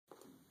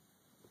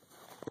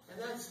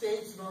that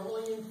state's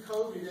normally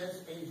encoded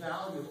as a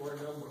value or a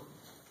number.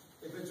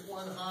 If it's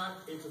one hot,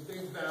 it's a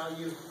big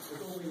value.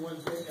 If only one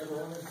big,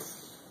 everyone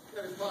is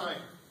fine.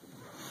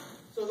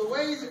 So the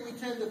ways that we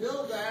tend to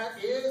build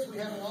that is we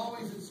have an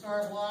always at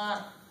star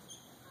block.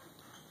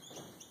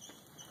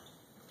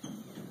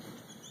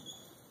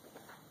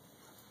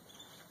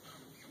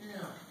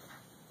 Now,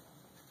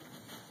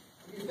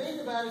 if you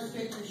think about a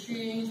state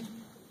machine,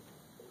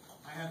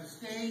 I have a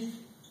state,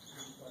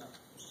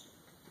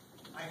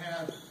 I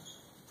have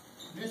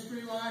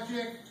mystery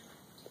logic,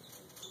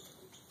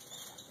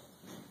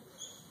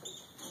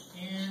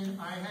 and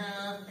I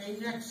have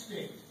a next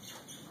state.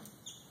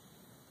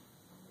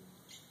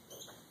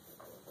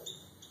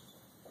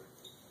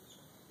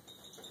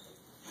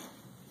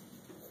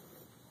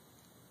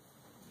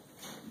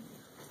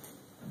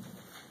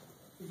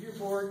 If you're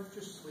bored,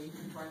 just sleep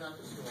and try not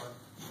to snore.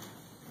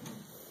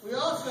 We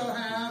also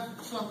have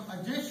some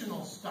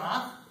additional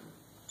stuff,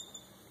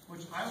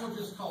 which I will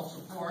just call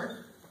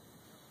support.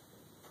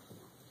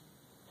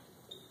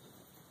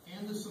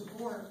 And the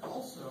support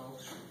also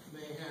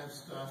may have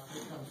stuff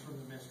that comes from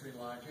the mystery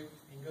logic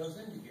and goes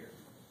into here.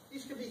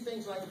 These could be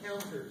things like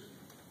counters,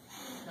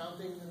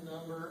 counting the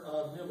number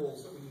of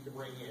nibbles that we need to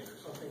bring in or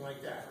something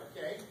like that,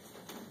 okay?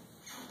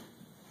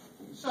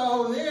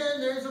 So then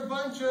there's a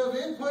bunch of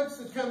inputs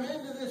that come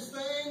into this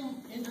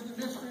thing, into the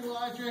mystery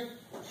logic,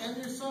 and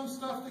there's some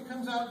stuff that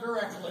comes out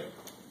directly.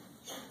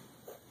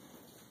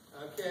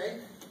 Okay?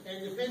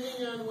 And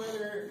depending on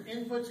whether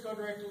inputs go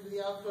directly to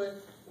the output,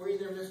 we're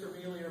either Mr.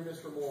 Mealy or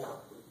Mr. Moore.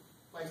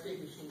 My state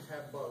machines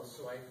have both,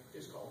 so I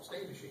just call them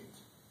state machines.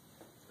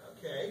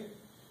 Okay?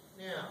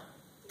 Now,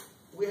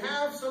 we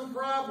have some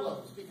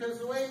problems, because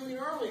the way we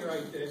normally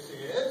write this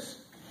is,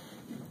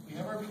 we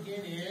have our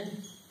begin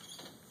in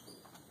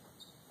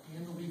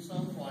will be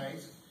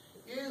someplace,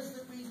 is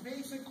that we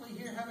basically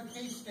here have a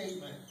case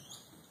statement.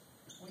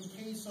 We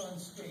case on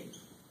state.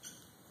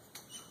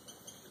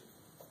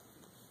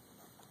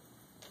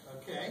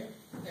 Okay?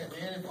 And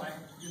then if I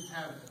just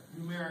have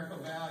numerical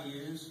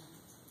values,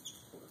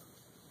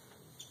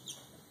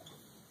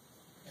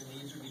 and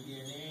these are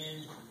begin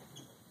in,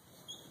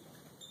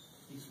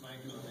 these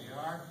might be what they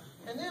are.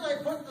 And then I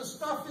put the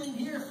stuff in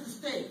here for the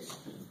states.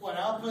 What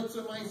outputs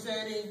am I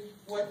setting?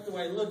 What do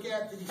I look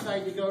at to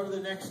decide to go to the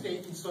next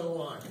state, and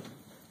so on.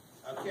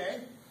 Okay?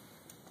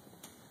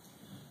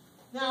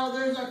 Now,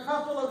 there's a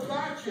couple of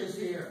gotchas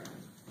here.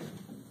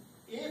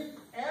 If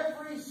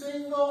every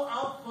single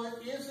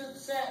output isn't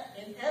set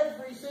in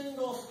every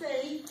single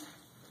state,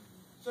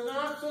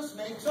 synopsis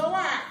makes a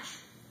latch.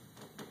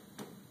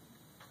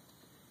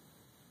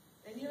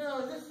 And you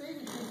know, this state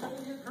is going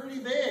to get pretty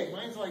big.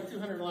 Mine's like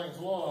 200 lines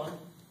long.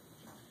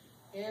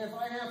 And if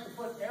I have to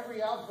put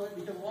every output,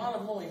 because a lot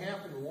of them only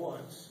happen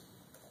once.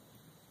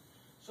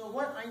 So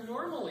what I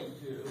normally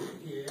do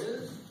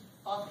is,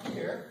 up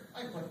here,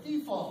 I put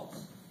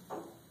defaults.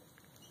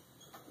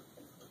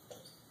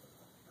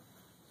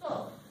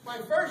 So, my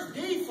first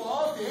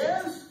default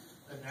is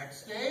the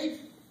next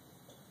state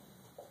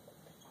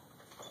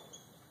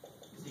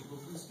is equal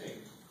to the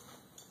state.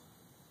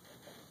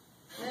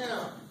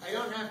 Now, I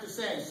don't have to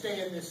say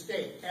stay in this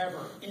state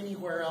ever,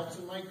 anywhere else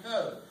in my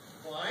code.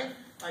 Why?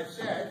 I've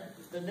said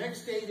the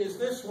next state is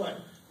this one.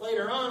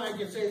 Later on, I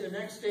can say the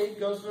next state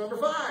goes to number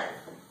 5.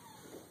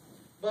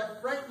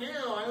 But right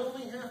now, I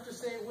only have to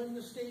say when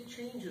the state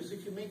changes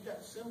if you make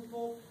that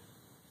simple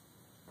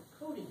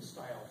coding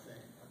style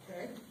thing,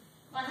 okay?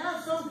 I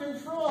have some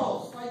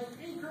controls, like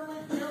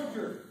increment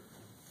counter.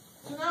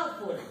 It's an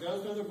output. It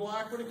goes to another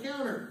block with a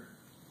counter,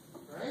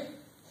 right?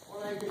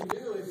 What I can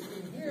do is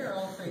in here,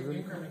 I'll say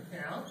increment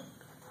count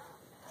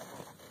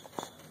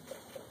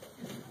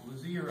is equal to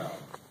 0.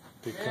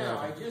 Now,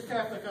 I just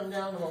have to come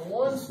down to a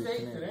one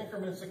state that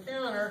increments a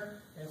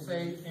counter and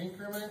say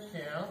increment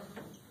count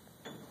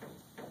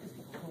is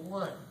equal to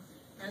 1.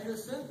 And the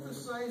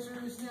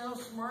synthesizer is now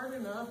smart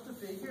enough to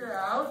figure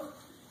out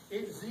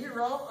it's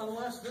 0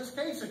 unless this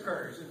case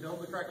occurs and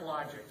build the correct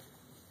logic.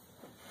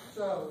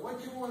 So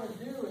what you want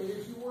to do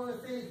is you want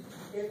to think,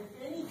 if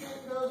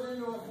anything goes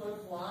into a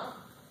flip-flop,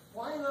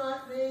 why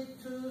not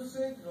make 2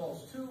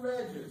 signals, 2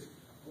 registers?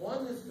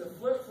 One is the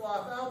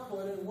flip-flop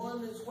output and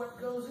one is what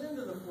goes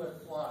into the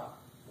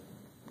flip-flop.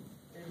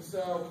 And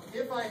so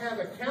if I have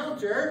a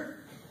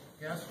counter,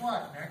 guess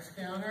what? Next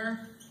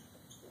counter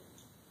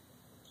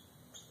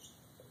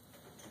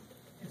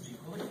is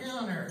equal to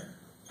counter.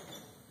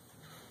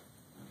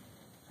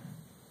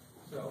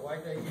 So why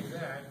did I use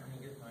that? Let me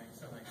get my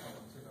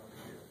semicolons in over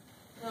here.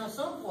 Now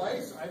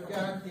someplace I've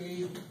got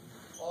the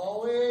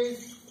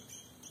always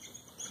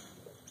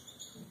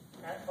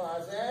at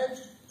pause edge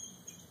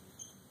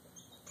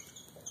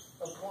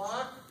of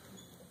clock.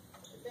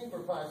 I think we're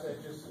pause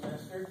edge this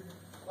semester.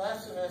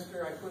 Last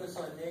semester I put us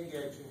on neg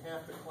edge and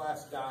half the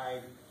class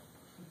died.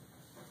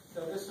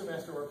 So this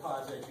semester we're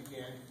pause edge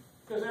again.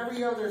 Because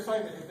every other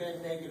assignment has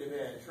been negative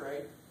edge,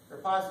 right? Or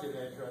positive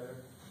edge rather.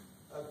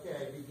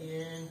 Okay,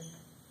 begin.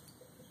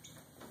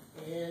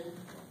 And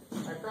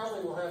I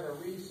probably will have a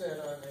reset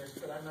on this,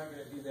 but I'm not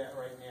going to do that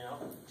right now.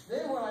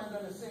 Then what I'm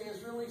going to say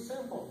is really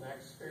simple.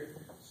 Next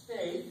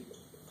state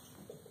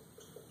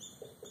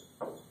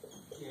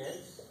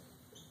gets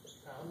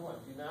pound 1.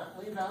 Do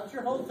not leave out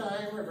your whole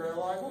time or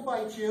verilog will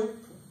bite you.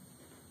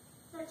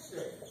 Next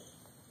state.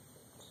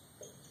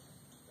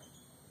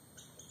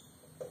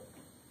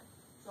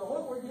 So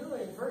what we're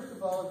doing, first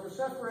of all, is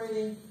we're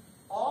separating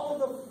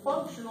all of the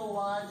functional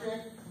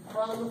logic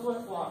from the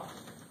flip-flops.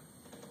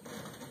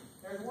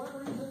 There's one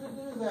reason to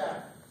do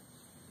that.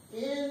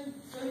 In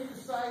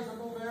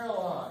synthesizable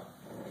verilog,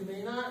 you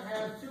may not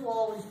have two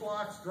always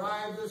blocks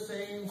drive the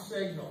same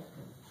signal.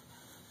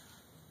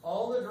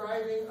 All the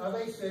driving of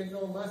a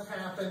signal must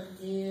happen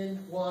in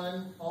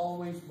one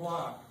always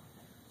block.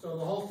 So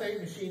the whole state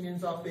machine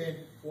ends up in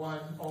one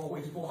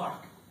always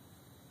block.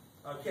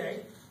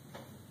 Okay?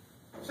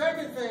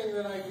 Second thing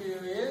that I do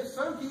is,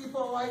 some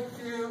people like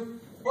to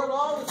put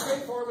all the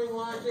state forming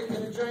logic in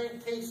a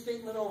giant case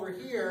statement over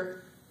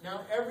here.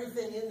 Now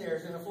everything in there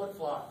is in a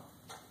flip-flop.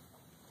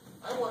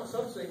 I want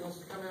some signals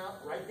to come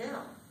out right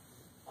now.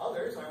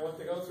 Others I want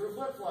to go through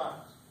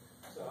flip-flops.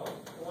 So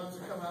the ones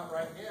that come out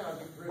right now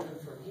get driven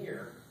from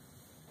here.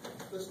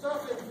 The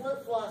stuff in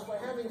flip-flops, by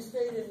having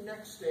state in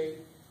next state,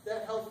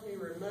 that helps me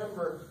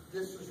remember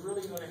this is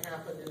really going to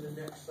happen in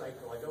the next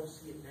cycle. I don't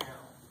see it now.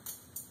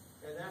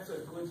 And that's a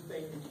good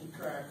thing to keep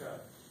track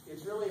of.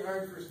 It's really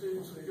hard for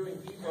students when they're doing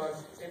debug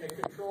and the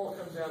control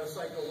comes out a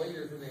cycle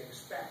later than they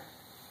expect,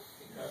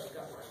 because it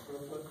got right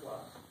through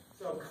flip-flops.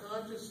 So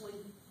consciously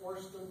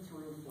force them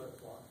through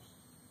flip-flops.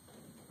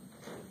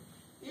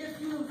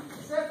 If you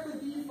set the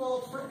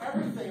defaults for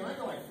everything, I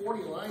got like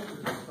 40 lines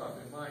of this stuff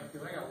in mind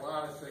because I got a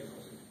lot of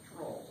signals and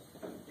controls.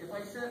 If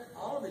I set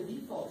all of the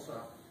defaults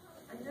up,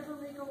 I never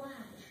make a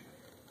latch.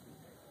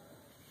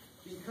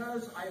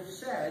 Because I've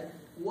said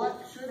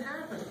what should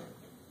happen.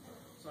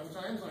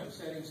 Sometimes I'm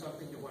setting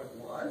something to what it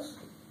was.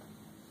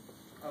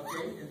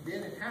 Okay, and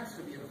then it has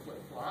to be in a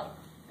flip-flop.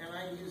 And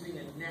I'm using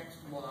a next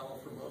model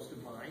for most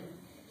of mine.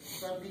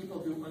 Some people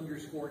do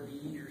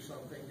 _D or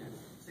something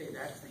to say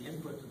that's the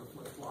input to the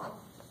flip-flop.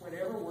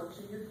 Whatever works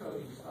in your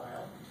coding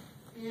style.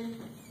 And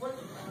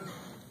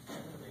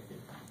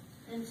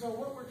so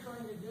what we're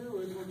trying to do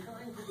is we're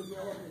trying to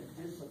develop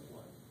a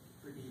discipline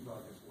for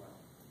debug as well.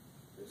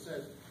 It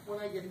says, when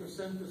I get the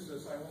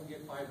synthesis, I won't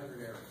get 500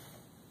 errors.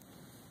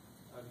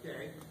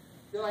 Okay?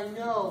 That I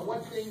know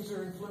what things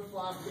are in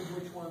flip-flops and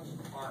which ones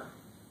aren't.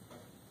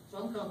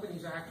 Some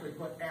companies actually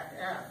put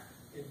FF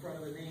in front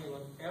of the name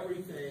of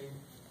everything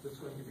that's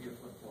going to be a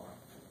flip-flop.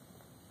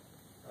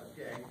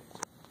 Okay?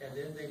 And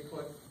then they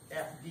put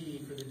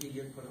FD for the D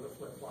input of the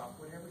flip-flop,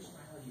 whatever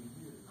style you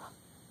use.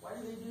 Why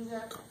do they do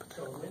that?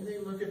 So when they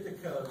look at the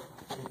code,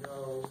 they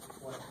know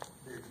what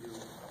they're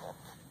doing.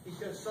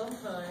 Because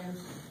sometimes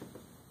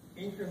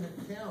increment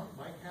count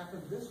might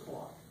happen this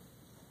block.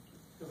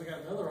 Because I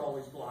got another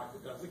always block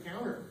that does the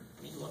counter.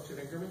 He looks at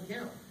increment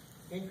count.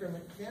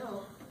 Increment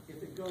count,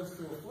 if it goes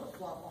through a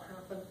flip-flop, will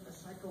happen a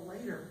cycle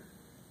later.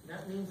 And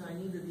that means I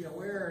need to be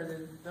aware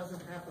that it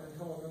doesn't happen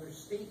until another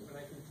state when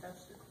I can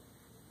test it.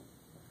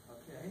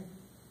 Okay?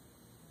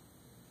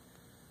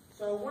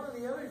 So one of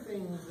the other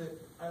things that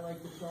I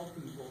like to tell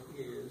people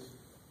is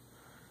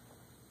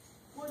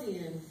put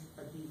in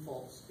a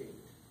default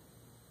state.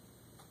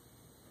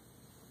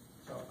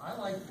 So I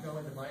like to go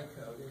into my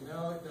code and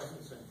no, it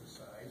doesn't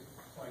synthesize,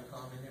 so I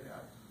comment it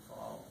out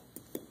default.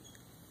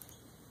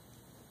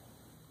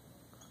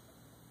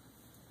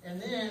 And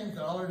then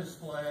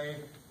 $display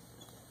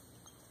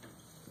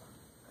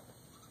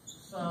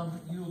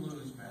some you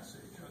lose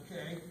message,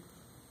 okay?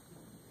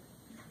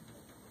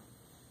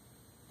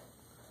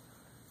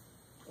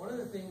 One of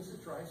the things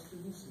that drives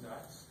students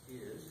nuts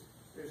is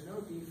there's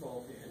no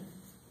default in,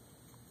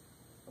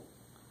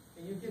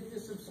 and you get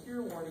this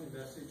obscure warning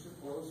message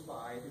that blows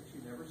by that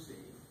you never see.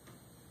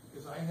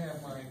 Because I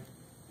have my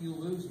you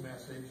lose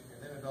message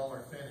and then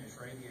 $, finish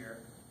right here.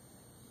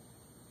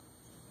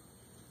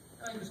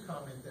 And I just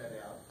comment that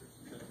out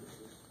for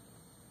synthesis.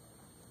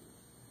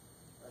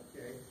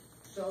 Okay,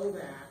 so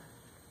that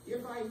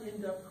if I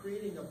end up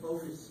creating a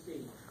bogus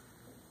state,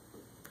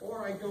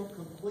 or I don't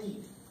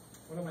complete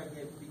one of my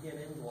begin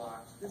end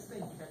blocks, this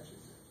thing catches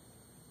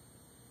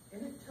it.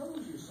 And it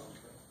tells you something.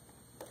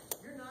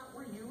 You're not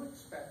where you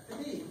expect to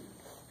be.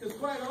 Because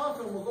quite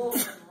often we'll go over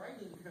the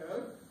writing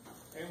code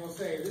and we'll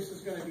say this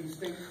is going to be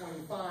state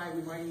 25.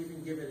 We might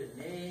even give it a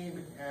name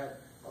and have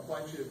a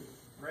bunch of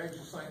reg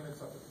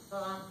assignments up at the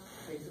top,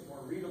 makes it more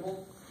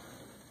readable.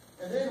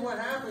 And then what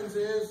happens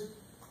is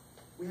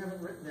we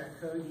haven't written that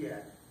code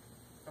yet.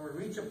 And we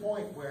reach a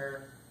point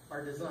where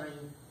our design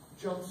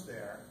jumps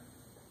there,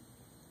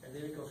 and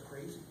then it goes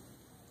crazy.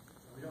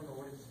 And we don't know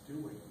what it's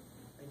doing.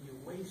 And you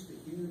waste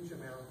a huge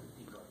amount of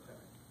debug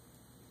time.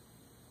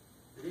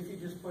 But if you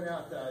just put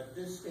out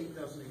this state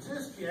doesn't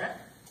exist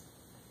yet,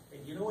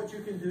 and you know what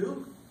you can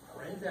do?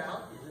 Print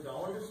out in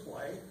the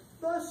 $display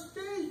the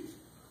state.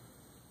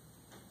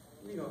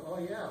 And you go, oh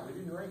yeah, we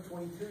didn't write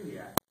 22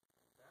 yet.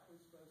 That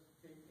was supposed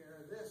to take care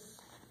of this.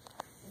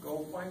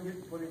 Go find it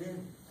and put it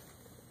in.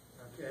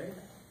 Okay?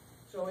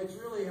 So it's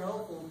really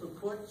helpful to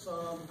put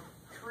some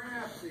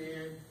traps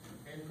in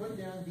and put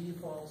down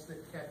defaults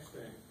that catch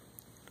things.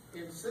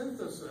 In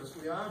synthesis,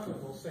 we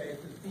often will say if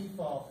it's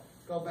default,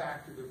 go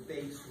back to the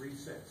base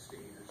reset state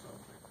or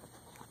something.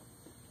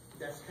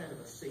 That's kind of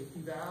a safety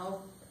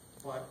valve,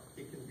 but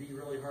it can be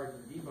really hard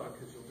to debug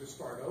because you'll just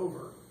start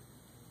over,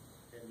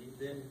 and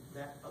then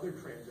that other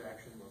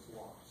transaction was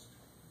lost.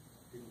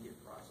 Didn't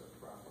get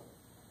processed properly.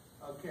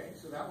 Okay,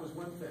 so that was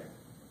one thing.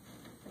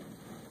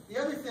 The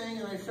other thing,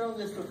 and I've shown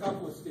this to a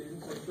couple of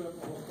students, I showed it in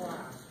the whole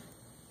class.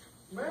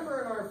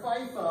 Remember in our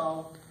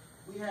FIFO,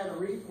 we had a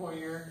read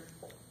pointer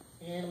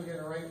and we had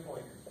a write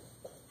pointer.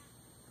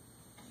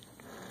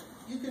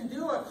 You can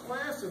do a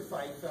class of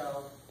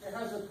FIFO that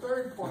has a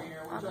third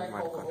pointer, which I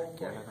call the hold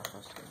pointer.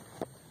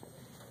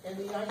 And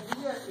the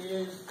idea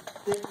is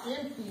that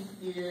empty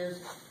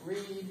is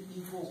read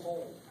equals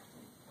hold.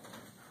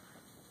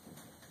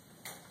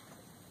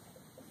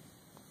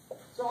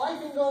 So I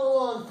can go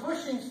along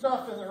pushing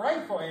stuff in the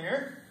right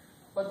pointer,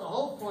 but the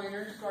hold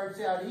pointer starts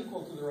out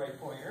equal to the right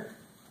pointer.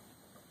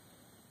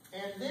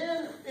 And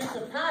then if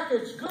the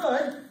packet's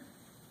good,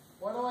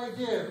 what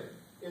do?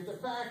 If the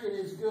packet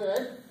is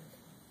good,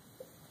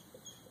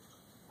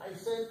 I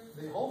send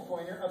the hold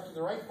pointer up to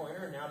the right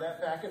pointer, and now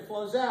that packet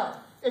flows out.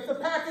 If the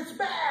packet's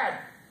bad,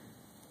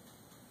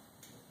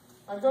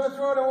 I'm going to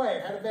throw it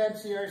away. I had a bad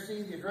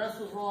CRC, the address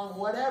was wrong,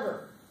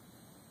 whatever.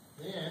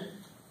 Then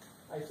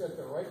I set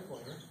the right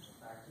pointer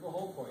back to the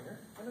hold pointer,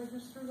 and I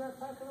just threw that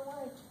packet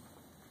away.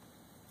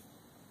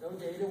 No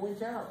data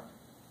went out.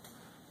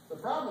 The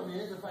problem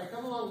is, if I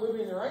come along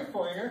moving the right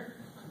pointer,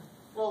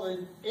 well,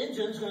 the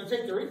engine's going to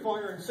take the read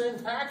pointer and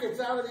send packets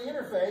out of the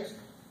interface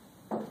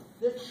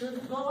that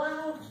shouldn't go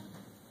out.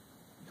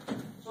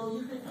 So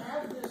you can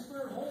add this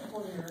third hold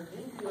pointer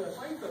into a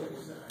FIFO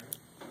design,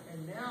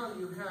 and now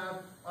you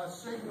have a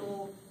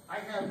signal.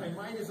 In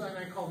my design,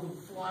 I call them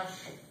flush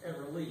and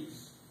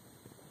release.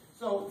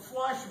 So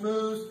flush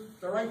moves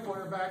the right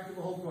pointer back to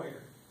the hold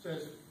pointer.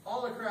 Says,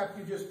 all the crap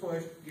you just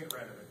pushed, get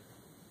rid of it.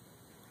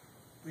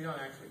 We don't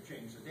actually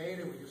change the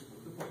data, we just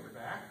move the pointer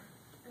back.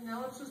 And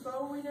now it's as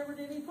though we never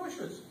did any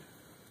pushes.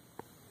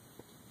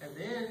 And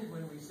then,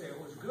 when we say it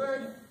was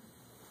good,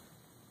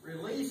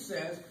 release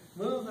says,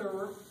 move the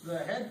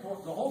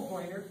hold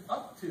pointer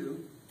up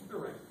to the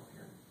right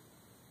pointer.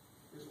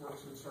 This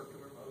works in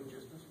circular mode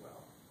just as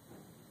well.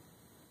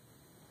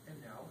 And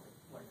now,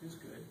 life is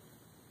good.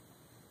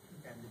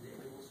 And the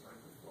data will start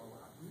to flow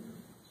out.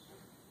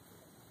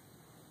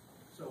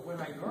 So what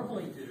I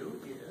normally do